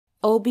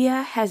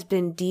Obeah has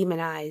been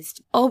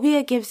demonized.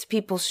 Obeah gives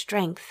people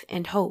strength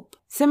and hope.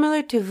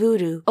 Similar to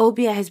voodoo,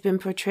 Obeah has been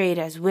portrayed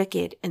as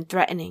wicked and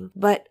threatening,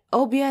 but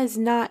Obeah is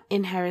not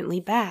inherently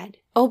bad.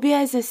 Obeah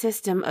is a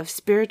system of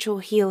spiritual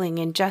healing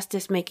and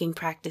justice-making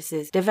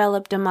practices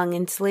developed among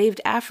enslaved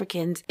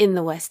Africans in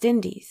the West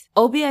Indies.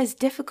 Obeah is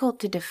difficult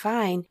to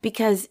define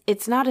because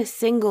it's not a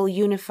single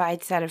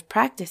unified set of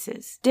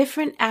practices.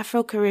 Different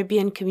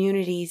Afro-Caribbean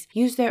communities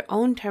use their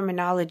own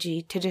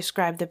terminology to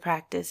describe the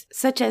practice,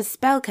 such as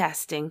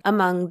spellcasting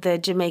among the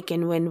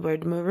Jamaican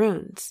Windward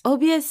Maroons.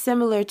 Obeah is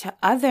similar to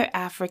other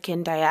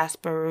African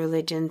diaspora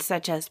religions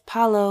such as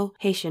Palo,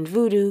 Haitian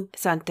Voodoo,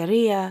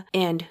 Santeria,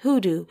 and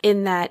Hoodoo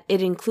in that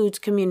it includes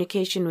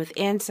communication with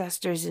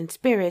ancestors and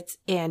spirits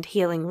and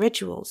healing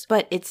rituals,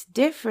 but it's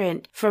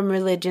different from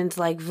religions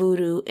like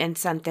Voodoo and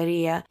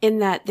Santeria in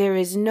that there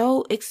is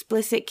no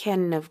explicit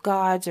canon of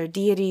gods or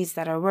deities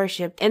that are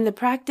worshipped, and the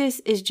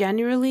practice is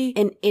generally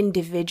an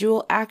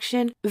individual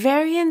action.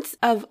 Variants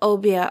of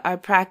Obeah are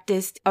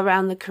practiced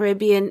around the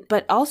Caribbean,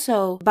 but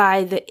also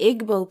by the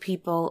Igbo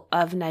people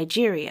of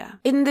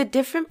Nigeria. In the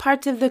different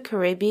parts of the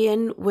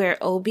Caribbean where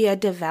Obeah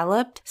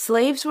developed,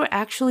 slaves were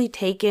actually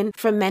taken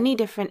from many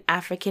different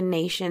African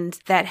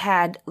nations that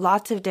had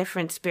lots of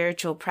different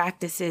spiritual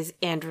practices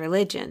and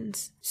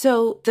religions.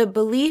 So the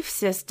belief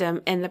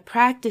system and the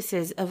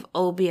practices of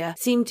Obeah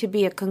seem to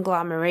be a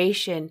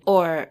conglomeration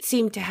or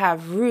seem to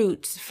have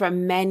roots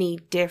from many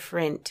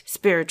different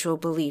spiritual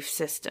belief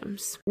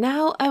systems.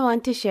 Now I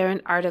want to share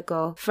an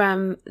article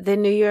from the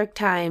New York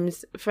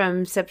Times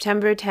from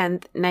September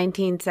 10th,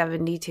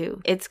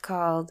 1972. It's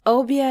called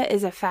Obeah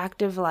is a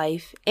Fact of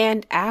Life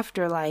and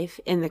Afterlife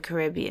in the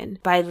Caribbean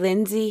by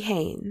Lindsay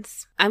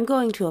Haynes. I'm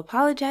going to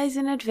apologize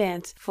in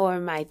advance for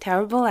my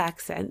terrible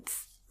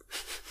accents.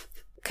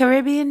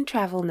 Caribbean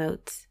Travel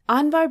Notes.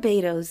 On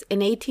Barbados, an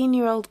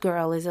 18-year-old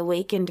girl is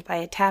awakened by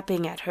a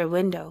tapping at her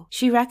window.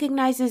 She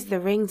recognizes the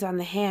rings on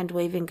the hand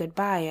waving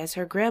goodbye as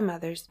her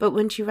grandmother's, but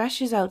when she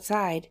rushes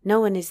outside, no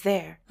one is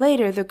there.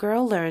 Later, the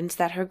girl learns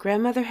that her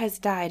grandmother has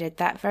died at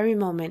that very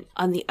moment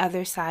on the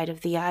other side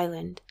of the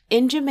island.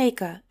 In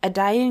Jamaica, a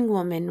dying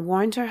woman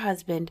warns her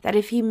husband that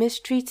if he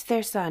mistreats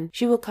their son,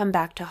 she will come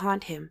back to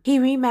haunt him. He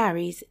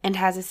remarries and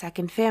has a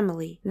second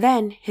family.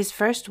 Then, his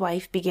first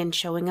wife begins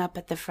showing up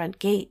at the front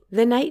gate.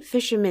 The night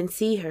fishermen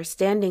see her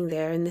standing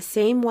there in the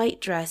same white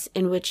dress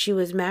in which she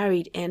was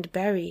married and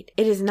buried.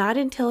 It is not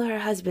until her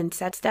husband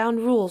sets down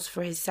rules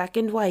for his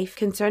second wife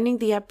concerning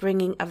the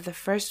upbringing of the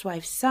first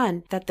wife's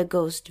son that the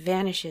ghost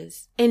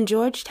vanishes. In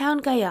Georgetown,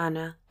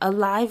 Guyana, a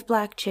live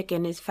black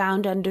chicken is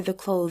found under the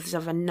clothes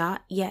of a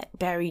not yet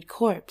buried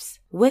corpse.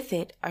 With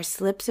it are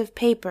slips of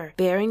paper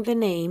bearing the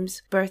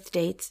names, birth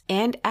dates,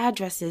 and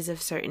addresses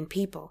of certain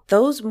people.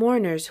 Those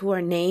mourners who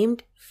are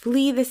named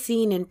flee the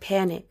scene in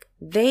panic.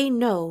 They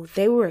know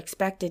they were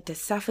expected to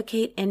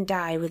suffocate and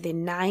die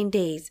within 9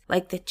 days,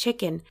 like the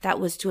chicken that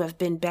was to have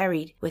been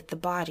buried with the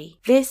body.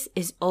 This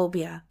is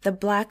Obeah, the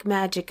black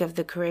magic of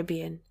the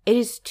Caribbean. It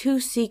is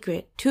too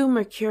secret, too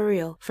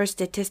mercurial for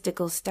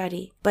statistical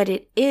study, but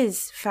it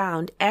is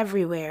found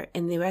everywhere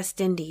in the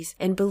West Indies,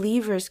 and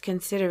believers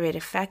consider it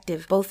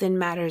effective both in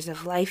matters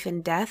of life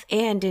and death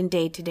and in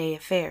day-to-day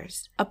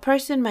affairs. A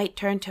person might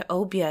turn to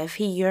Obeah if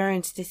he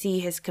yearns to see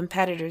his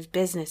competitor's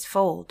business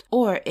fold,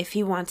 or if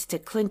he wants to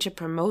clinch a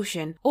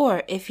promotion,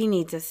 or if he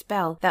needs a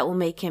spell that will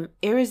make him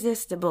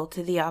irresistible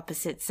to the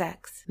opposite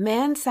sex.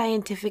 Man's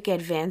scientific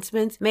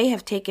advancements may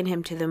have taken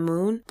him to the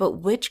moon,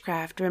 but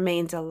witchcraft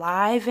remains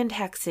alive and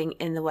hexing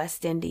in the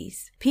West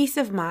Indies. Peace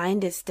of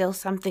mind is still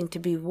something to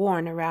be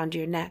worn around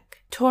your neck.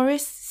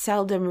 Tourists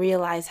seldom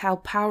realize how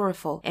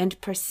powerful and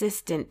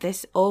persistent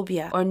this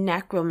Obeah or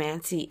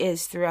necromancy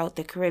is throughout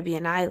the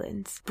Caribbean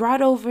islands.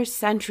 Brought over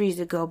centuries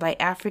ago by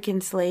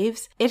African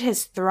slaves, it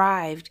has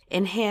thrived,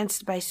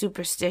 enhanced by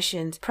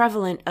superstitions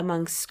prevalent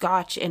among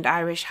Scotch and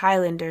Irish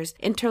Highlanders,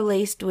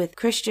 interlaced with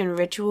Christian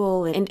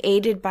ritual and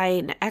aided by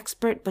an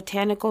expert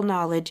botanical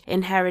knowledge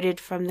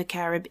inherited from the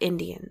Carib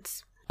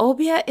Indians.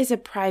 Obeah is a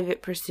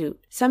private pursuit,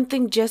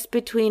 something just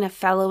between a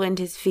fellow and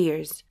his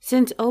fears.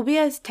 Since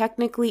Obeah is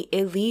technically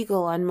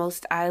illegal on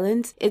most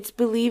islands, its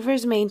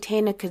believers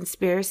maintain a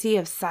conspiracy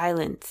of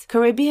silence.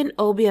 Caribbean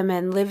Obeah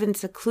men live in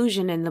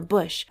seclusion in the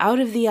bush, out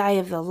of the eye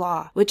of the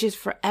law, which is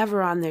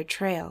forever on their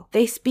trail.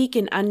 They speak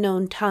in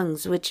unknown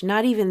tongues, which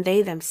not even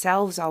they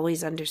themselves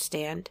always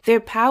understand. Their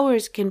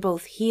powers can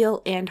both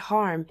heal and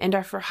harm, and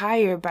are for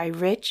hire by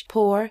rich,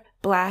 poor,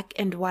 black,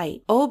 and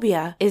white.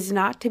 Obeah is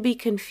not to be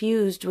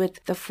confused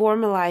with the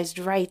formalized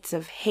rites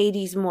of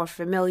Haiti's more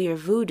familiar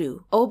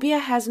voodoo. Obeah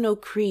has no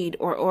creed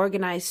or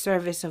organized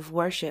service of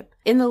worship.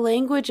 In the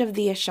language of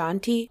the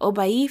Ashanti,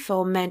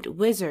 Obaifo meant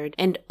wizard,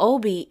 and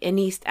Obi in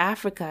East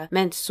Africa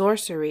meant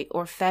sorcery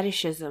or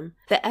fetishism.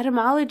 The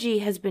etymology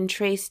has been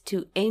traced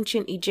to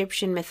ancient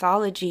Egyptian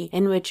mythology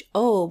in which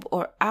Ob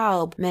or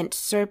Alb meant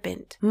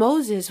serpent.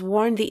 Moses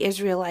warned the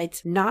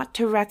Israelites not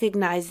to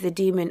recognize the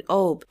demon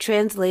Ob,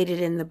 translated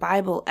in the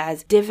Bible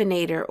as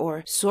divinator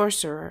or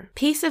sorcerer.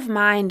 Peace of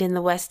mind in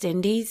the West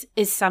Indies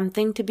is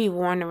something to be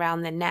worn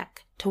around the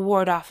neck. to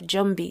ward off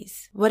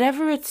jumbies.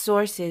 Whatever its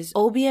source is,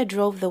 obeah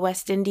drove the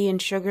West Indian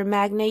sugar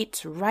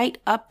magnates right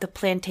up the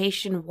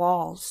plantation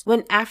walls.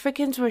 When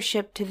Africans were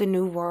shipped to the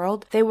New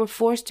World, they were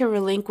forced to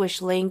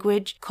relinquish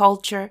language,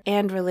 culture,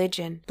 and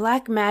religion.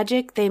 Black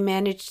magic they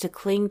managed to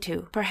cling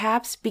to,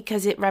 perhaps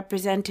because it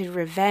represented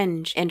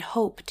revenge and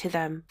hope to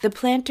them. The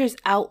planters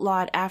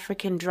outlawed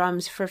African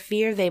drums for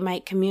fear they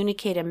might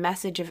communicate a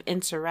message of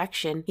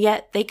insurrection,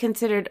 yet they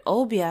considered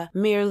obeah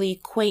merely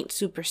quaint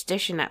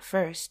superstition at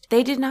first.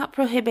 They did not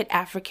prohibit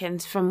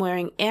Africans from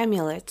wearing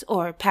amulets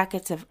or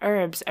packets of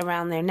herbs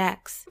around their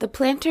necks. The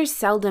planters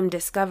seldom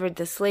discovered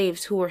the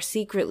slaves who were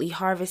secretly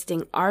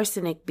harvesting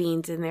arsenic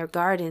beans in their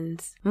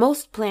gardens.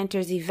 Most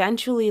planters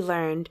eventually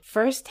learned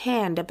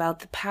firsthand about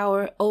the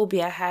power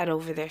obeah had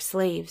over their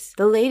slaves.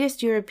 The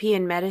latest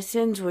European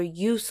medicines were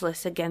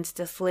useless against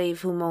a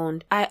slave who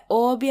moaned, "I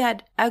obeah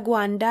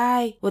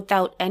agwandai."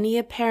 Without any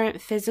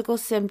apparent physical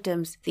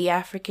symptoms, the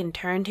African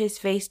turned his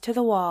face to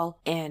the wall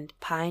and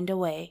pined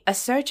away. A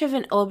search of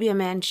an obeah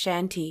man's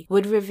shanty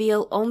would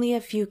reveal only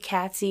a few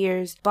cat's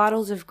ears,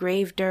 bottles of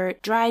grave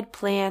dirt, dried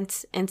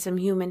plants, and some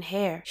human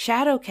hair.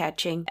 Shadow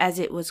catching, as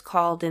it was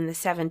called in the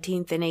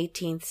 17th and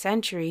 18th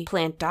century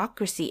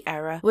plantocracy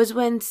era, was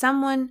when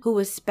someone who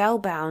was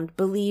spellbound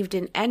believed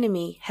an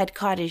enemy had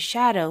caught his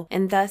shadow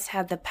and thus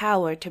had the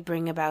power to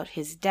bring about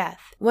his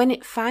death. When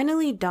it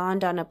finally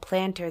dawned on a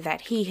planter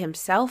that he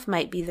himself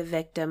might be the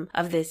victim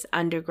of this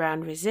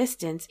underground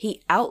resistance,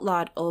 he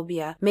outlawed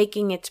obeah,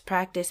 making its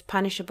practice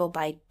punishable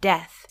by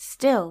death.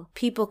 Still,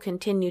 people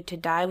continued to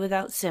die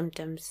without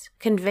symptoms.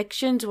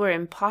 Convictions were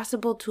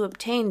impossible to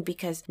obtain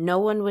because no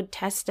one would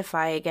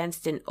testify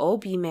against an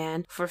obeah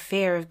man for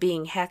fear of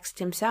being hexed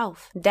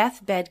himself.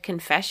 Deathbed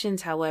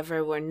confessions,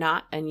 however, were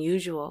not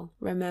unusual.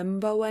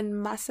 "Remember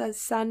when Massa's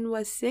son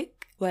was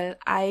sick? Well,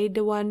 I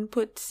the one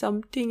put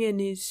something in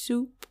his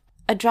soup."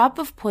 A drop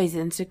of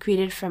poison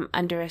secreted from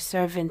under a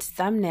servant's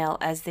thumbnail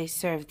as they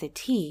served the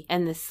tea,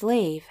 and the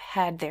slave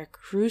had their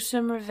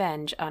gruesome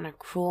revenge on a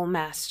cruel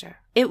master.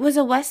 It was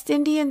a West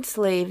Indian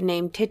slave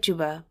named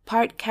Tituba,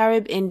 part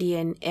Carib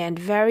Indian and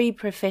very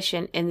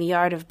proficient in the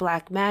art of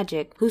black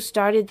magic, who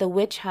started the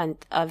witch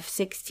hunt of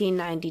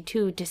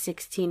 1692 to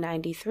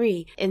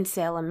 1693 in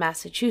Salem,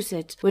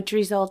 Massachusetts, which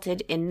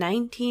resulted in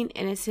 19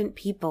 innocent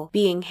people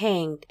being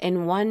hanged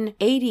and one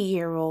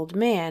 80-year-old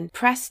man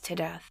pressed to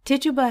death.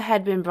 Tituba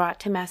had been brought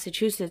to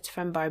Massachusetts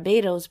from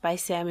Barbados by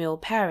Samuel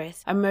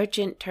Parris, a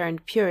merchant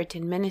turned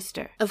Puritan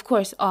minister. Of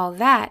course, all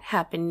that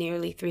happened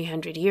nearly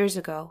 300 years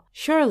ago.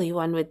 Surely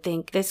one would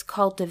think this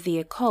cult of the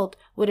occult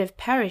would have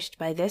perished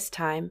by this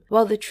time.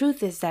 Well, the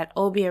truth is that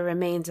obeah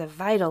remains a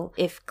vital,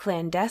 if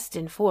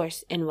clandestine,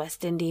 force in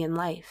West Indian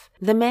life.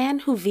 The man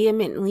who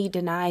vehemently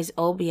denies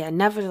obeah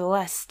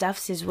nevertheless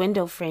stuffs his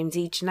window frames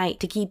each night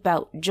to keep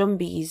out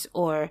jumbies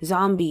or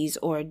zombies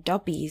or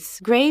duppies.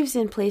 Graves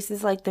in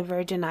places like the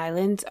Virgin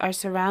Islands are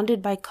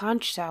surrounded by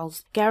conch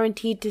shells,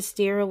 guaranteed to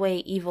steer away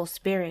evil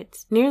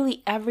spirits.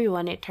 Nearly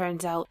everyone, it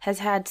turns out, has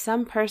had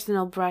some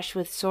personal brush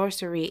with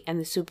sorcery and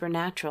the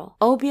supernatural.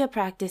 Obeah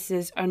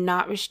practices are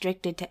not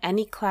restricted to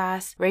any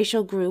class,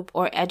 racial group,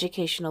 or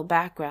educational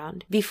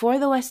background. Before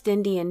the West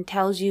Indian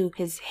tells you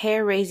his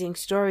hair-raising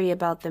story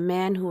about the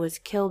man who was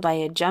killed by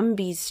a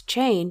jumbi's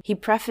chain, he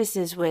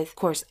prefaces with,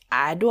 "Course,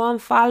 I don't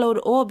follow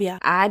obeah.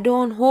 I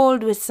don't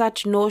hold with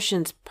such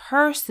notions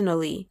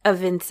personally," a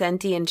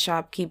Vincentian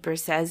shopkeeper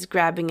says,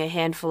 grabbing a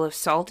handful of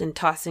salt and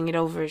tossing it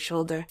over his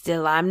shoulder.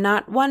 "Still, I'm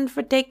not one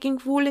for taking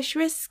foolish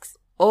risks."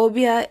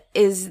 Obeah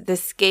is the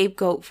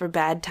scapegoat for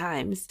bad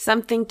times,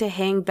 something to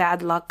hang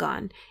bad luck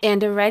on,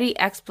 and a ready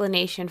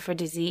explanation for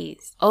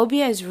disease.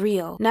 Obeah is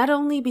real, not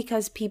only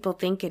because people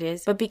think it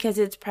is, but because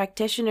its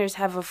practitioners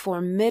have a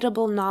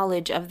formidable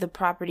knowledge of the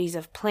properties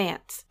of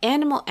plants.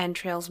 Animal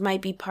entrails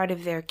might be part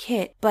of their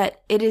kit,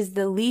 but it is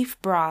the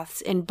leaf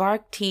broths and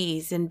bark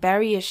teas and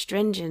berry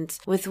astringents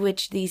with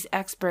which these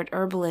expert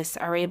herbalists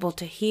are able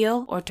to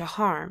heal or to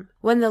harm.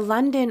 When the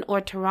London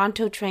or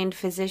Toronto trained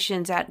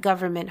physicians at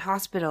government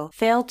hospital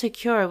fail to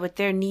cure with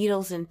their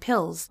needles and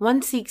pills,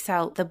 one seeks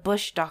out the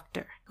bush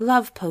doctor.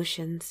 Love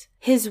potions.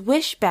 His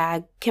wish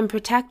bag can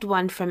protect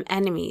one from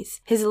enemies.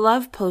 His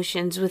love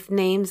potions with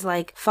names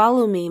like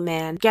Follow Me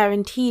Man,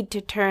 guaranteed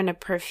to turn a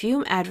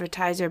perfume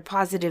advertiser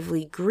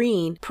positively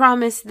green,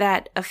 promise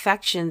that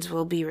affections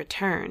will be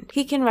returned.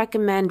 He can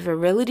recommend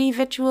virility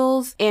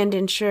victuals and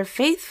ensure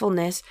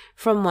faithfulness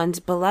from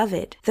one's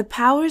beloved. The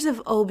powers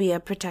of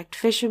obeah protect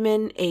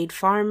fishermen, aid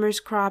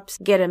farmers' crops,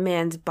 get a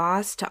man's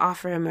boss to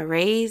offer him a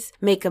raise,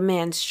 make a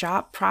man's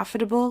shop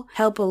profitable,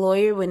 help a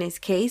lawyer win his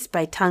case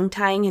by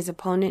tongue-tying his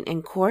opponent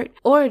in court,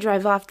 or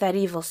drive off that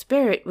evil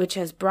spirit which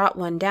has brought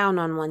one down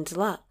on one's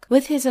luck.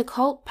 With his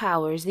occult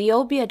powers, the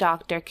Obeah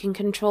doctor can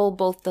control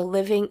both the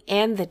living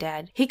and the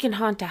dead. He can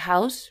haunt a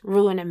house,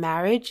 ruin a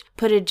marriage,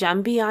 put a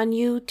jumbie on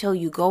you till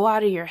you go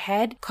out of your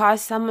head,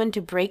 cause someone to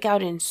break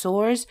out in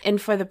sores, and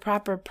for the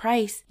proper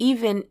price,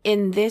 even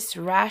in this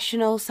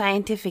rational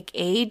scientific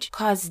age,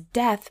 cause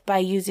death by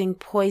using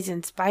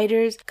poison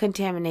spiders,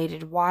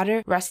 contaminated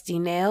water, rusty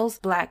nails,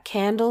 black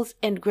candles,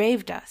 and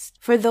grave dust.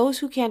 For those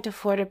who can't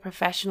afford a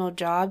professional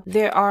job,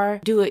 there are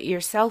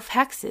do-it-yourself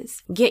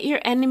hexes. Get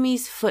your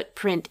enemy's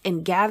footprint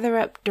and gather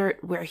up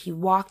dirt where he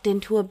walked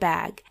into a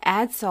bag.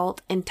 Add salt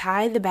and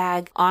tie the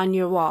bag on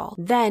your wall.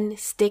 Then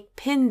stick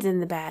pins in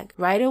the bag.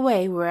 Right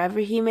away,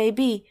 wherever he may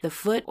be, the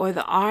foot or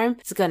the arm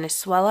is going to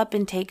swell up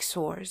and take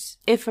sores.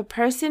 If a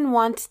person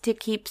wants to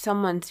keep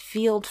someone's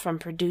field from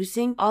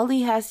producing, all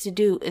he has to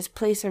do is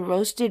place a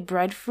roasted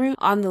breadfruit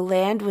on the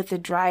land with a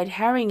dried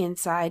herring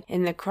inside,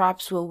 and the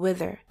crops will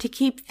wither. To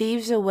keep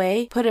thieves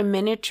away, put a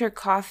miniature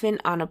coffin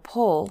on a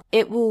pole.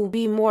 It will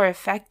be more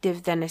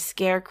effective than a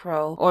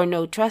scarecrow or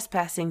no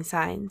trespassing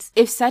signs.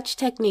 If such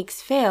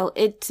techniques fail,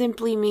 it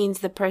simply means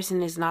the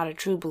person is not a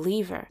true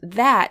believer.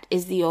 That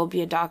is the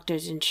Obeah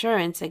doctor's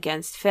insurance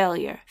against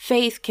failure.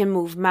 Faith can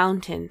move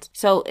mountains,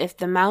 so if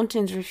the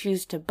mountains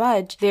refuse to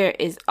budge, there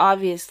is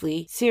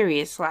obviously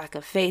serious lack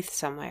of faith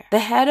somewhere. The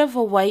head of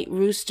a white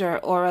rooster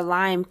or a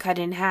lime cut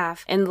in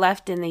half and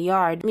left in the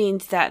yard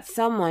means that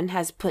someone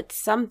has put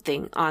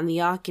something on the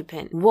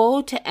occupant.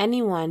 Woe to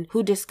anyone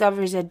who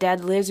discovers a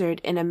dead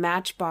lizard in a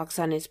matchbox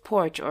on his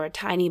porch, or a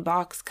tiny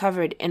box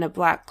covered in a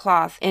black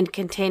cloth and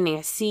containing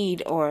a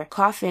seed or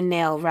coffin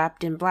nail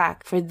wrapped in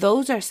black, for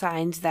those are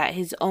signs that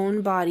his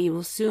own body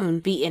will soon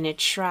be in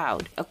its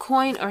shroud. A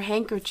coin or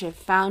handkerchief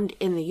found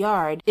in the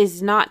yard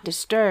is not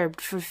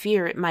disturbed for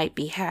fear it might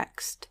be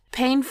hexed.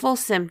 Painful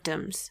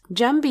symptoms.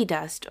 Jumbie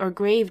dust or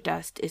grave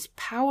dust is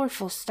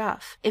powerful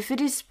stuff. If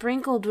it is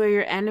sprinkled where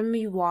your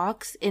enemy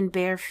walks in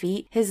bare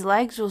feet, his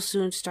legs will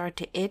soon start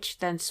to itch,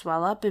 then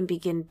swell up and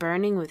begin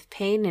burning with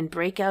pain and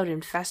break out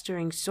in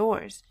festering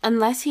sores.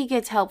 Unless he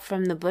gets help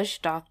from the bush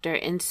doctor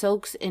and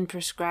soaks in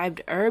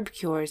prescribed herb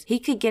cures, he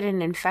could get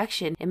an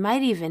infection and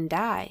might even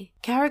die.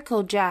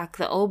 Caracal Jack,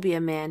 the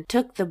Obeah man,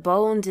 took the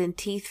bones and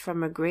teeth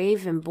from a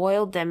grave and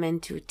boiled them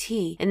into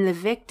tea, and the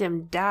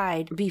victim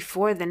died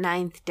before the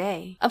 9th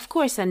day. Of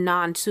course, a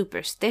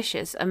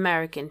non-superstitious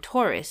American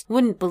tourist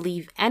wouldn't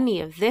believe any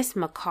of this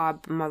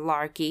macabre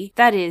malarkey.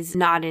 That is,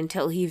 not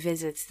until he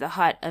visits the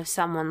hut of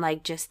someone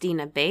like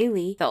Justina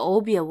Bailey, the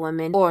Obeah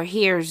woman, or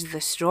hears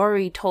the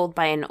story told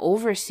by an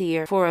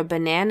overseer for a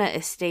banana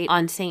estate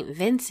on St.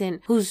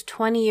 Vincent whose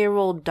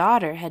 20-year-old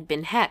daughter had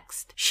been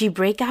hexed. She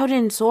break out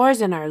in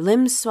sores and her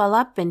limbs swell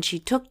up, and she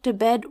took to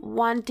bed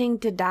wanting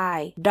to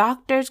die.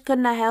 Doctors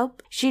couldna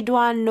help. She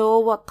didn't know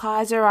what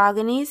caused her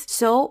agonies,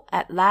 so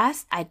at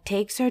last I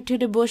takes her to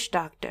the bush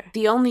doctor.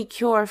 The only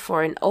cure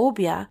for an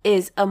Obeah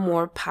is a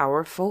more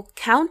powerful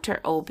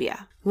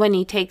counter-Obeah. When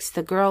he takes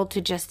the girl to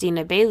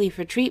Justina Bailey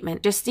for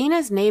treatment,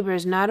 Justina's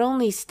neighbors not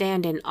only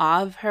stand in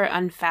awe of her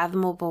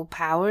unfathomable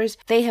powers,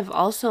 they have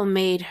also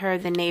made her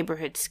the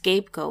neighborhood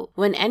scapegoat.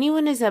 When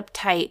anyone is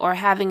uptight or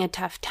having a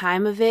tough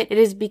time of it, it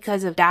is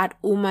because of that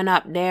woman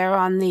up there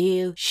on the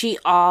hill. She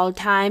all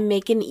time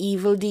making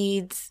evil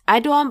deeds. I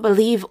don't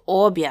believe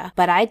Obeah,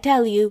 but I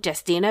tell you,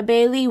 Justina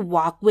Bailey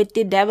walk with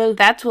the devil.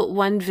 That's what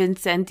one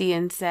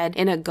Vincentian said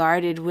in a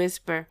guarded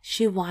whisper.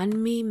 She want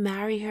me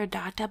marry her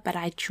daughter, but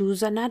I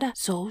choose another.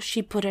 So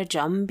she put a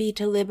jumbie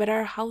to live at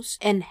our house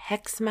and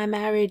hex my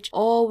marriage.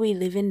 Oh, we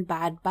live in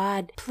bad.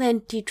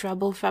 Plenty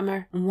trouble from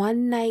her.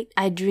 One night,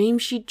 I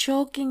dreamed she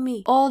choking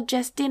me. Old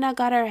Justina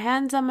got her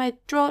hands on my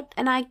throat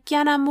and I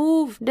cannot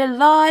move. The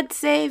Lord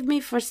save me,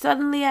 for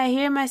suddenly I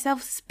hear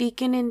myself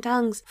speaking in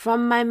tongues.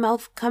 From my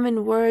mouth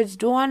coming words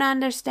don't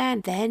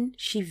understand. Then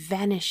she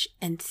vanished,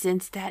 and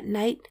since that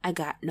night, I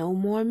got no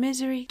more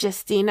misery.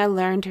 Justina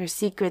learned her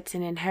secrets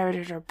and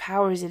inherited her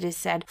powers, it is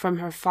said, from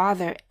her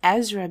father,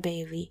 Ezra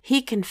Bailey.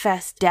 He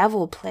confessed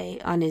devil play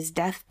on his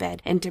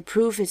deathbed, and to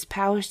prove his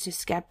powers to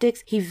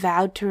skeptics, he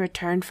vowed to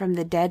return from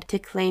the dead to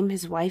claim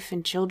his wife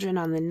and children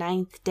on the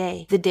 9th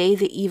day, the day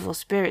the evil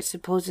spirit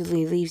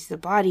supposedly leaves the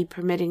body,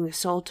 permitting the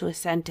soul to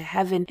ascend to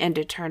heaven and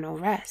eternal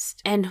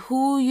rest. And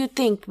who you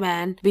think,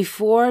 man,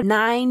 before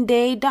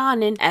 9-day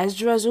dawning,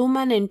 Ezra's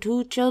woman and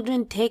 2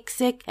 children take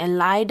sick and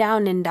lie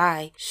down and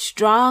die.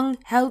 Strong,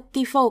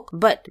 healthy folk,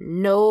 but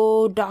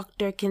no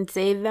doctor can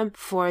save them,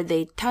 for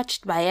they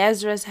touched by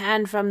Ezra's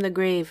hand from the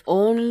grave.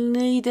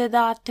 Only the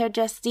daughter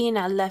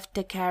Justina left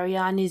to carry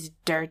on his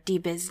dirty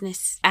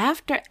business.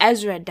 After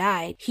Ezra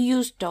died, he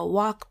used to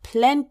walk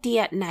plenty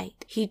at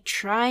night. He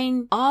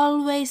trying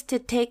always to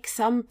take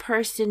some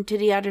person to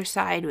the other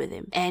side with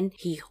him, and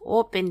he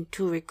hoping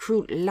to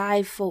recruit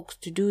live folks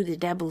to do the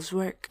devil's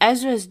work.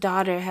 Ezra's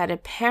daughter had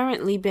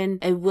apparently been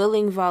a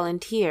willing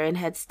volunteer and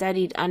had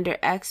studied under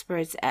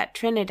experts at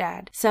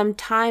Trinidad. Some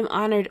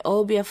time-honored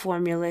Obeah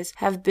formulas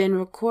have been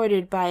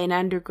recorded by an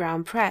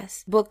underground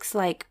press. Books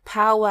like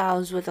Powwow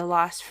powwows with a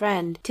lost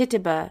friend,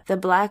 Tituba, the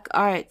black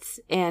arts,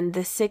 and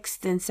the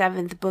 6th and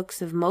 7th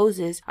books of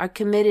Moses are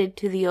committed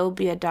to the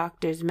Obeah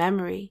doctor's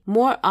memory.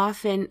 More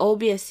often,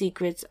 Obeah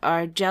secrets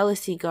are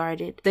jealousy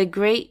guarded. The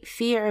great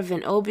fear of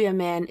an Obeah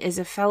man is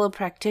a fellow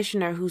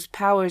practitioner whose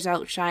powers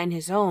outshine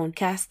his own,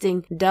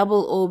 casting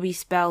double Obi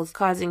spells,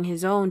 causing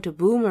his own to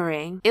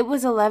boomerang. It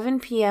was 11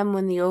 p.m.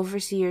 when the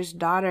overseer's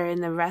daughter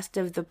and the rest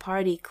of the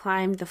party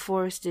climbed the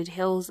forested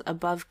hills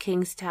above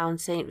Kingstown,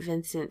 St.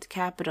 Vincent's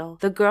capital.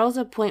 The girl's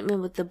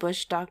appointment with the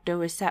bush doctor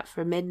was set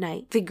for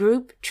midnight. The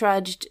group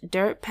trudged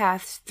dirt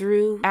paths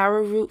through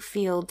arrowroot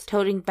fields,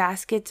 toting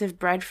baskets of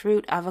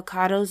breadfruit,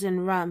 avocados,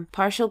 and rum,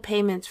 partial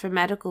payments for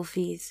medical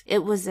fees.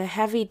 It was a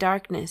heavy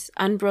darkness,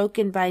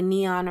 unbroken by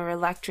neon or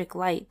electric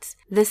lights.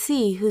 The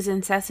sea, whose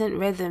incessant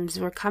rhythms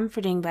were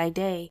comforting by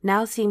day,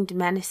 now seemed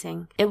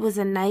menacing. It was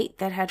a night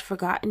that had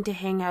forgotten to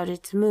hang out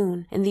its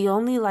moon, and the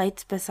only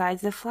lights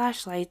besides the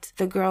flashlights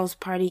the girls'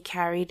 party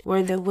carried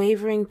were the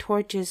wavering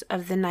torches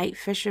of the night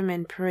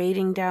fishermen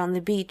parading down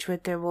the beach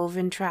with their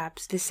woven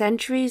traps, the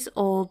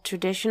centuries-old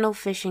traditional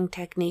fishing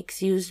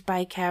techniques used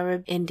by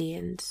Carib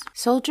Indians.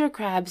 Soldier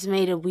crabs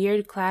made a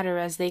weird clatter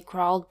as they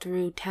crawled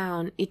through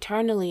town,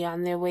 eternally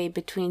on their way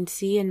between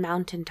sea and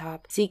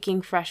mountaintop,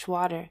 seeking fresh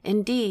water.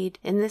 Indeed,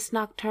 in this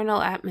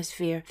nocturnal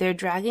atmosphere, their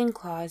dragging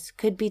claws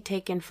could be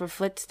taken for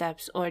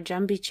footsteps or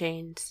jumbie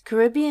chains.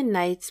 Caribbean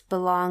nights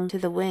belong to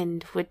the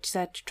wind, which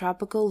sets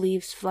tropical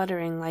leaves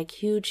fluttering like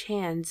huge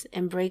hands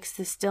and breaks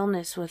the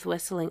stillness with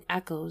whistling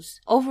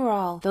echoes.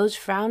 Overall, those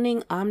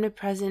frowning,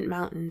 omnipresent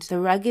mountains, the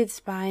rugged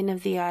spine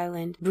of the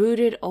island,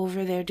 brooded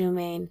over their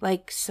domain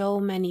like so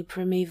many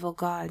primeval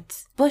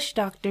gods. Bush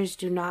doctors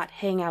do not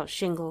hang out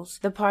shingles.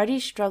 The party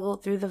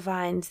struggled through the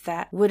vines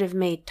that would have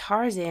made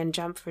Tarzan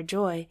jump for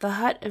joy. The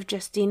hut of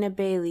Justina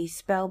Bailey,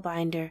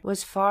 spellbinder,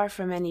 was far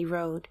from any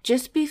road.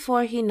 Just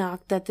before he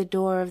knocked at the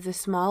door of the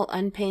small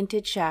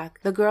unpainted shack,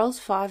 the girl's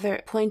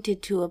father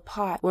pointed to a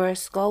pot where a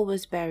skull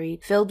was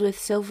buried, filled with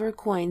silver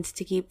coins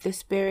to keep the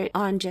spirit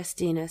on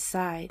Justina's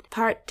side.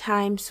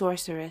 Part-time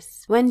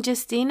sorceress. When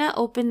Justina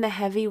opened the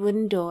heavy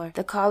wooden door,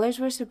 the callers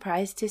were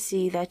surprised to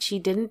see that she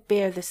didn't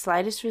bear the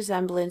slightest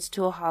resemblance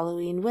to a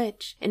Halloween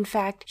witch. In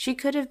fact, she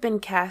could have been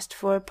cast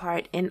for a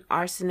part in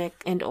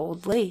Arsenic and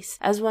Old Lace,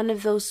 as one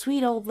of those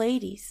sweet old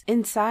ladies.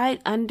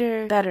 Inside,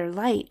 under better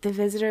light, the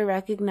visitor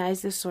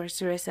recognized the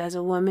sorceress as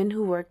a woman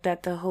who worked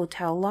at the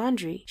hotel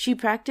laundry. She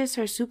practiced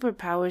her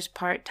superpowers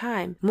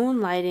part-time,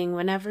 moonlighting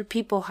whenever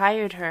people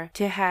hired her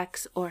to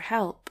hex or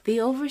help. The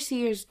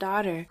overseer's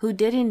daughter, who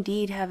did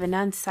indeed have an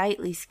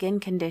unsightly skin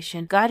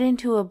condition, got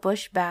into a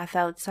bush bath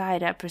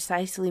outside at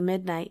precisely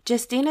midnight.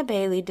 Justina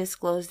Bailey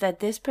disclosed that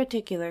this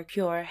particular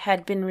cure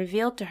had been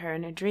revealed to her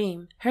in a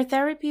dream. Her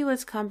therapy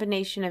was a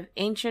combination of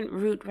ancient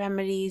root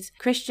remedies,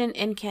 Christian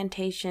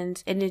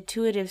incantations, and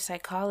intuitive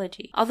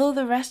psychology. Although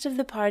the rest of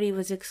the party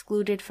was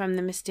excluded from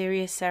the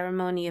mysterious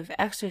ceremony of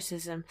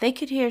exorcism, they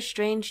could hear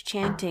strange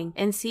chanting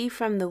and see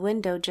from the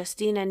window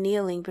Justina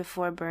kneeling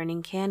before a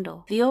burning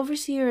candle. The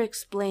overseer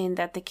explained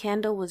that the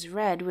candle was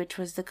red, which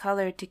was the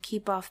color to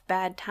keep off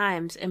bad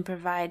times and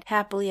provide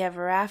happily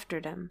ever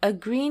afterdom. A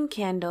green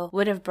candle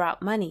would have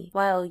brought money,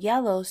 while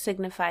yellow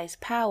signifies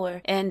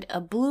power, and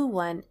a blue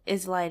one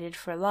is lighted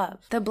for love.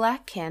 The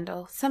black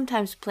candle,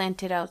 sometimes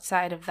planted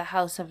outside of the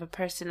house of a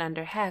person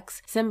under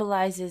hex,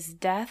 symbolizes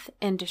death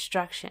and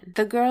destruction.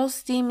 The girl's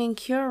steaming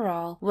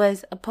cure-all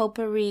was a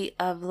potpourri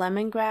of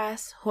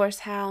lemongrass,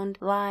 horsehound,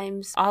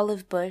 limes,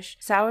 olive bush,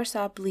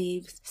 soursop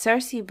leaves,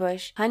 Circe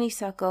bush,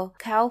 honeysuckle,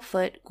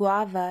 cowfoot,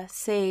 guava,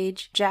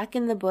 sage,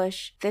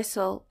 jack-in-the-bush,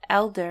 thistle,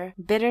 elder,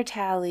 bitter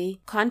tally,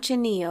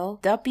 cochineal,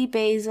 duppy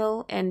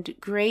basil, and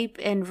grape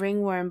and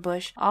ringworm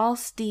bush, all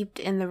steeped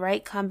in the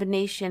right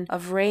combination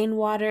of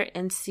rainwater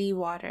and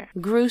seawater.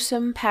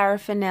 Gruesome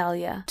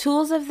paraphernalia.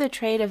 Tools of the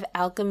trade of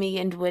alchemy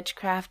and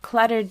witchcraft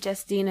cluttered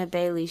Justina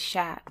Bailey's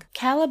shack.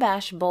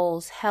 Calabash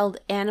bowls held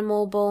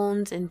animal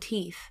bones and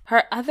teeth.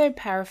 Her other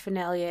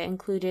paraphernalia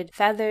included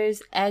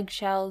feathers,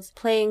 eggshells,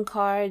 playing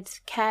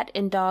cards, cat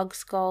and dog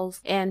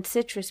skulls, and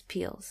citrus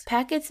peels.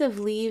 Packets of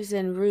leaves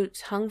and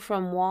roots hung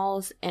from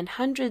walls, and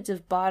hundreds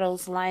of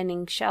bottles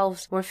lining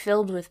shelves were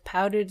filled with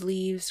powdered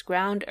leaves,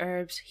 ground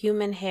herbs,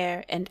 human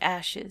hair, and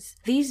ashes.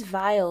 These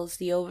vials,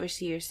 the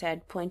overseer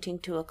said, pointing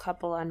to a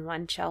couple on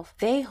one shelf,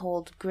 they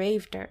hold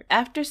grave dirt.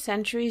 After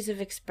centuries of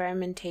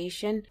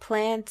experimentation,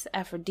 plants,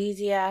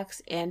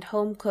 aphrodisiacs, and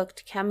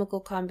home-cooked chemical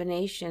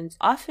combinations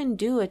often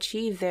do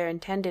achieve their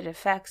intended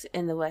effects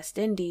in the West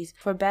Indies,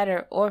 for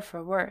better or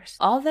for worse.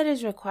 All that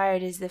is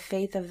required is the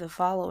faith of the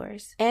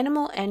followers.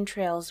 Animal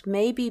entrails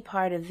may be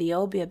part of the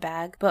obeah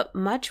bag, but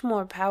much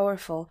more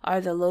powerful are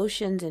the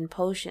lotions and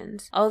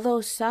potions.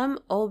 Although some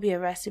Obeah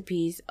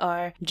recipes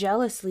are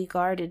jealously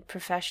guarded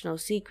professional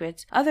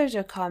secrets, others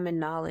are common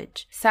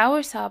knowledge.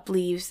 Soursop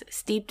leaves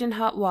steeped in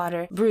hot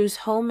water brews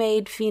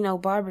homemade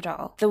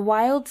phenobarbital. The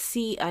wild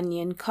sea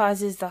onion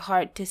causes the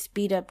heart to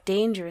speed up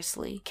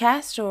dangerously.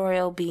 Castor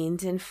oil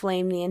beans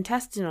inflame the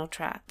intestinal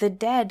tract. The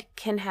dead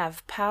can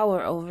have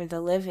power over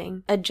the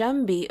living. A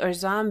jumbi or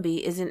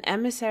zombie is an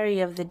emissary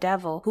of the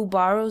devil who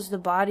borrows the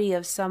body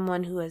of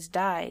someone who has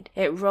died.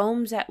 It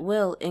roams at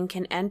will and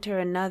can enter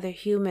another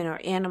human or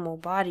animal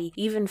body,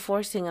 even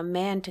forcing a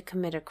man to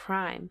commit a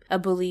crime, a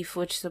belief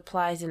which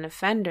supplies an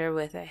offender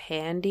with a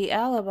handy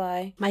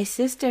alibi. My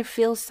sister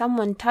feels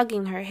someone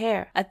tugging her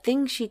hair. A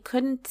thing she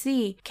couldn't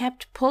see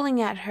kept pulling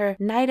at her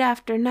night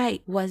after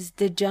night. Was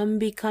the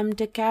jumbi come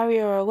to carry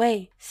her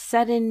away?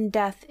 Sudden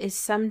death is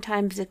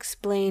sometimes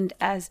explained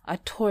as a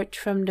torch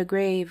from the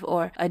grave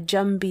or a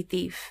jumbi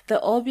thief.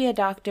 The Obeah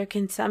doctor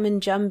can summon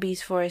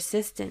jumbis for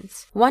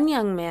assistance. One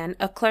young man,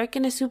 a clerk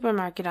in a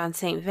supermarket on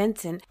St.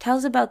 Vincent,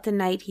 tells about the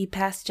night he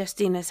passed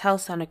Justina's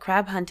house on a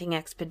crab hunting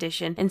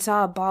expedition and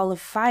saw a ball of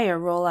fire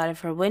roll out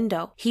of her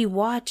window. He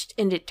watched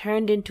and it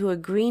turned into a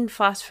green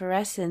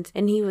phosphorescence,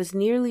 and he was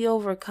nearly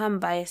overcome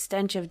by a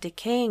stench of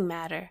decaying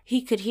matter.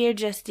 He could hear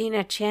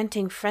Justina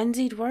chanting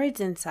frenzied words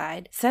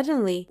inside.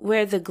 Suddenly,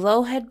 where the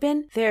glow had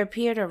been, there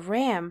appeared a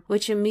ram,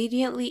 which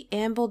immediately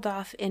ambled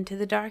off into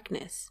the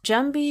darkness.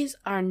 Jumbis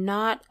are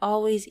not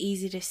always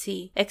easy to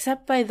see,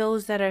 except by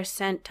those that are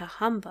sent to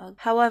humbug.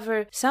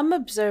 However, some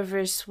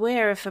observers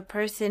swear if a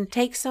person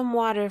takes some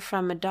water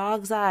from a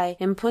dog's eye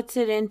and puts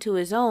it into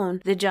his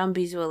own, the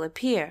jumbis will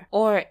appear.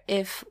 Or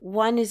if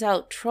one is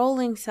out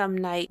trolling some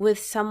night with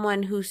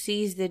someone who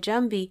sees the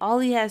jumbi, all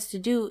he has to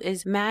do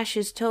is mash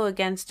his toe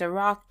against a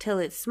rock till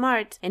it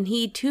smarts, and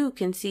he too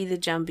can see the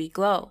jumbi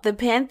glow. The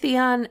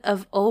pantheon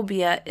of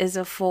Obeah is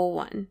a full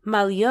one.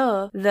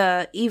 Malheur,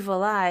 the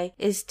evil eye,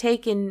 is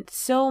taken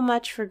so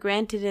much for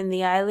granted in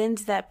the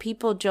islands that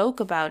people joke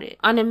about it.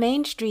 On a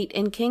main street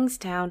in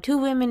Kingstown, two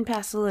women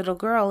pass a little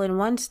girl, and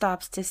one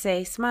stops to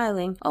say,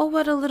 smiling, "Oh,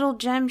 what a little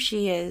gem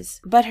she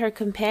is." But her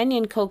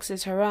companion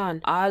coaxes her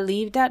on. "Ah,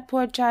 leave that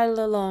poor child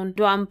alone.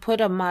 Don't put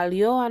a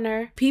malheur on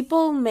her."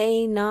 People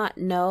may not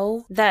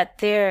know that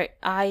their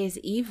eye is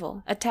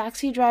evil. A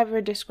taxi driver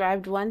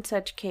described one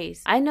such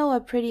case. "I know a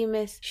pretty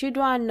miss. She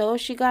don't know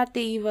she got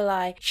the evil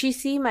eye. She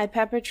see my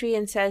pepper tree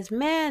and says,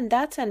 'Man,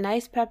 that's a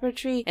nice pepper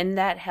tree,' and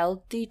that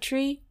healthy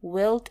tree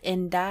wilt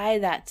and die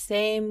that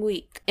same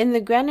week." In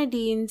the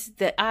Grenadines,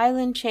 the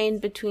island chain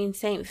between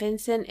St.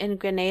 Vincent and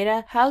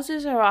Grenada,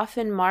 houses are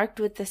often marked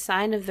with the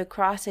sign of the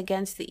cross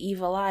against the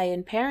evil eye,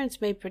 and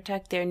parents may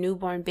protect their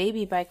newborn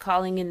baby by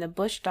calling in the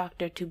bush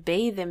doctor to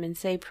bathe him and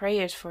say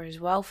prayers for his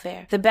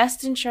welfare. The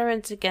best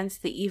insurance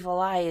against the evil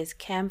eye is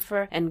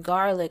camphor and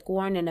garlic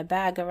worn in a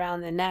bag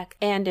around the neck,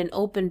 and an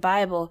open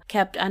Bible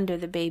kept under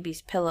the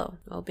baby's pillow.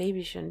 Well,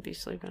 babies shouldn't be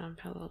sleeping on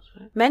pillows.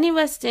 But many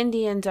West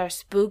Indians are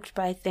spooked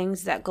by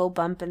things that go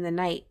bump in the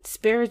night,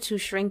 spirits who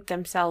shrink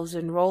themselves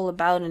and roll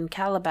about in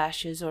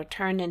calabashes or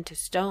turn into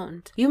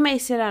stones. You may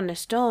sit on a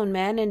stone,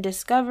 man, and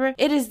discover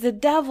it is the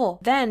devil.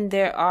 Then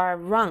there are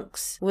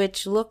runks,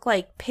 which look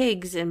like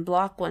pigs and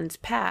block one's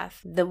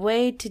path. The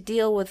way to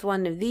deal with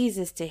one of these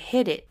is to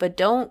hit it, but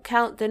don't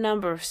count the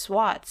number of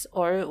swats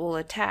or it will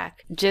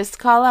attack. Just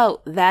call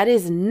out, "That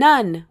is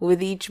none,"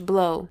 with each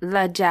blow.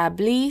 La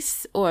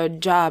Diablisse or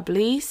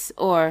Jablis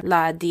or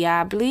La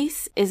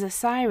Diablis is a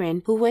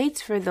siren who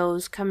waits for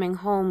those coming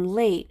home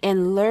late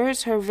and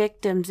lures her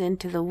victims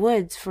into the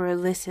woods for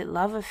illicit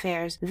love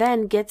affairs,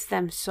 then gets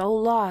them so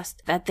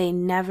lost that they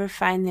never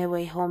find their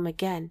way home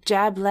again.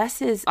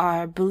 Jablesses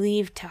are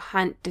believed to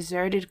hunt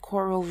deserted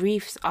coral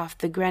reefs off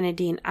the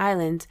Grenadine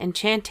Islands,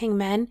 enchanting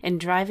men and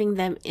driving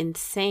them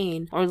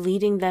insane or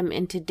leading them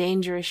into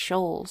dangerous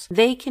shoals.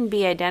 They can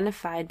be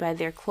identified by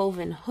their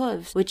cloven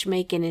hooves, which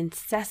make an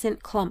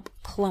incessant clump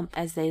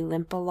as they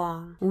limp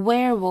along.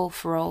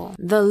 Werewolf roll.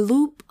 The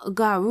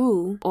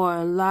loup-garou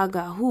or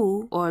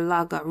lagaru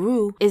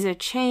is a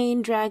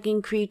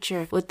chain-dragging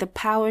creature with the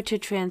power to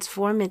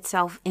transform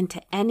itself into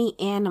any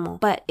animal,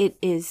 but it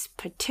is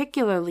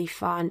particularly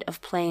fond of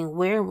playing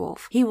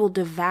werewolf. He will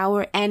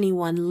devour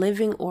anyone,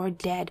 living or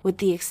dead, with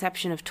the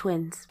exception of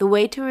twins. The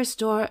way to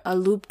restore a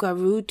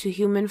loup-garou to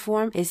human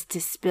form is to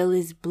spill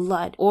his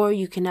blood, or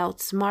you can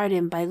outsmart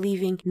him by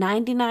leaving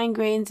 99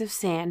 grains of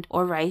sand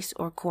or rice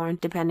or corn,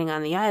 depending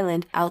on the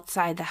island,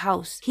 outside the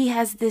house. He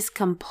has this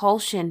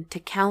compulsion to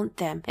count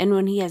them, and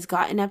when he has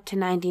gotten up to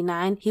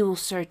 99, he will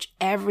search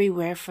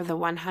everywhere for the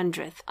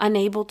 100th.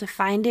 Unable to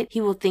find it,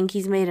 he will think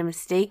he's made a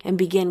mistake and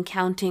begin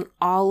counting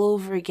all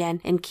over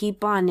again and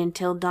keep on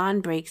until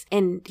dawn breaks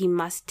and he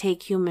must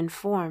take human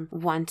form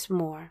once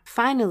more.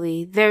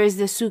 Finally, there is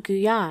the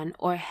Sukuyan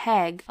or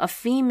Heg, a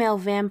female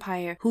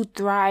vampire who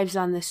thrives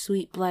on the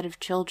sweet blood of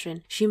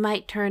children. She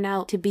might turn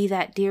out to be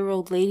that dear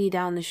old lady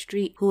down the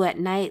street who at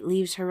night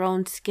leaves her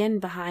own skin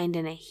behind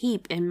in a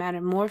heap and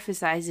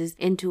metamorphosizes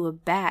into a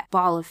bat,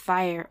 ball of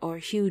fire, or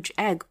huge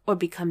egg, or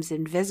becomes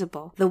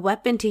invisible. The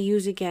weapon to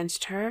use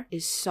against her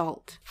is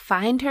salt.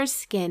 find her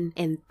skin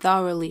and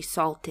thoroughly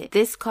salt it.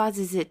 This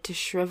causes it to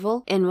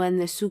shrivel, and when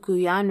the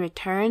Sukuyan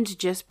returns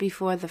just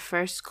before the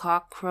first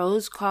cock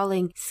crows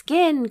calling,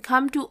 "Skin,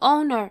 come to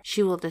owner,"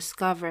 she will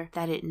discover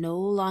that it no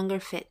longer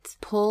fits.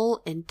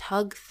 Pull and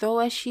tug, throw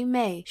as she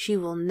may, she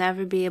will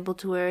never be able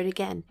to wear it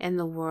again, and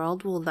the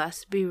world will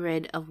thus be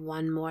rid of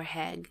one more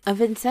hag. A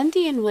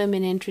Vincentian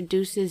woman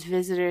introduces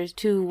visitors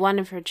to one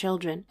of her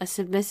children, a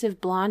submissive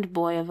blonde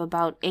boy of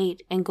about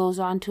 8, and goes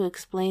on to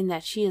explain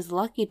that she is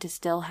lucky to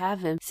still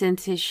have him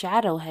since his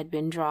shadow had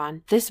been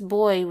drawn. This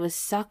boy was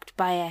sucked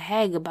by a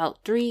hag about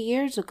 3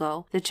 years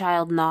ago. The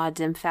child nods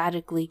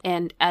emphatically,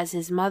 and as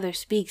his mother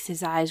speaks,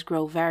 his eyes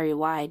grow very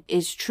wide.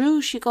 "It's true,"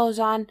 she goes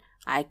on.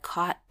 "I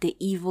caught the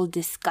evil,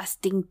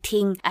 disgusting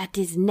ting at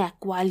his neck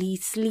while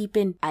he's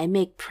sleeping. I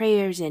make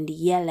prayers and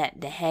yell at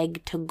the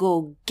hag to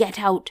go get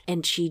out,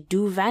 and she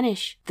do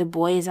vanish. The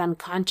boy is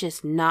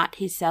unconscious, not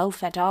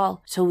hisself at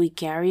all, so we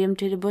carry him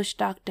to the bush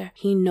doctor.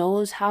 He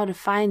knows how to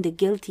find the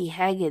guilty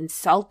hag and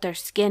salt her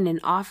skin and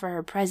offer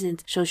her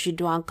presents so she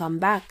don't come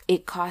back.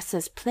 It costs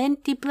us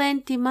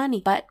plenty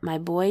money, but my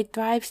boy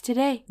thrives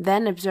today."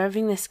 Then,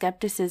 observing the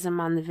skepticism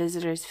on the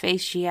visitor's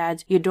face, she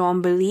adds, "You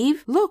don't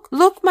believe? Look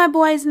my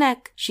boy's neck."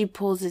 She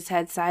pulls his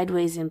head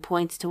sideways and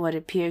points to what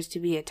appears to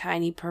be a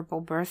tiny purple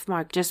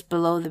birthmark just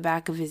below the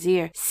back of his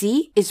ear.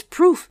 "See? It's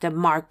proof. The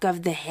mark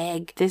of the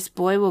hag. This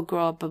boy will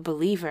grow up a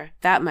believer.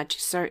 That much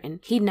is certain."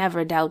 He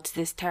never doubts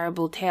this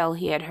terrible tale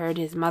he had heard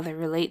his mother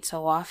relate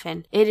so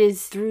often. It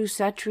is through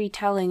such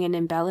retelling and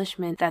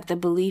embellishment that the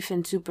belief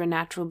in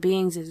supernatural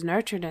beings is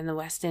nurtured in the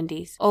West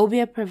Indies.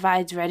 Obeah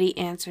provides ready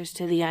answers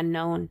to the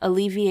unknown,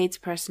 alleviates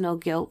personal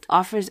guilt,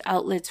 offers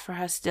outlets for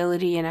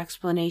hostility and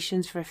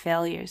explanations for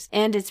failures,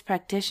 and its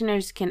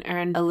practitioners can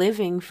earn a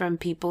living from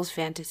people's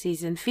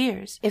fantasies and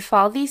fears. If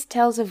all these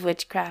tales of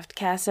witchcraft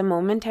cast a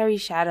momentary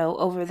shadow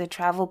over the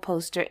travel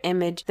poster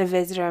image the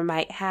visitor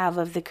might have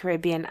of the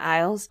Caribbean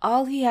Isles,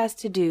 all he has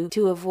to do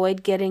to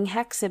avoid getting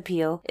hex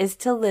appeal is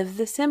to live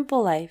the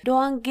simple life.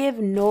 Don't give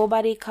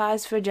nobody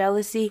cause for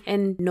jealousy,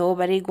 and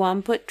nobody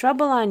gwine put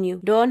trouble on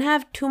you. Don't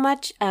have too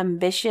much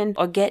ambition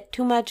or get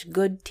too much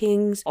good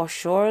things, or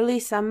surely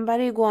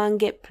somebody gwine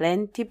get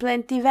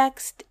plenty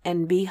vexed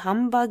and be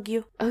humbug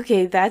you.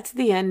 Okay, that's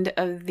the end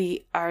of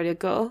the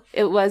article.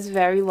 It was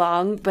very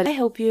long, but I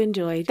hope you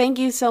enjoyed. Thank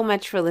you so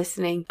much for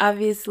listening.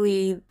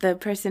 Obviously, the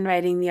person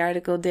writing the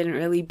article didn't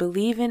really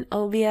believe in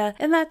Obeah,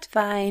 and that's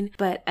fine,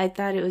 but I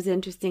thought it was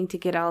interesting to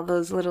get all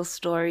those little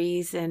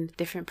stories and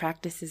different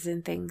practices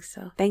and things.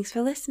 So thanks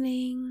for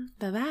listening.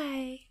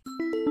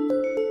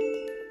 Bye-bye.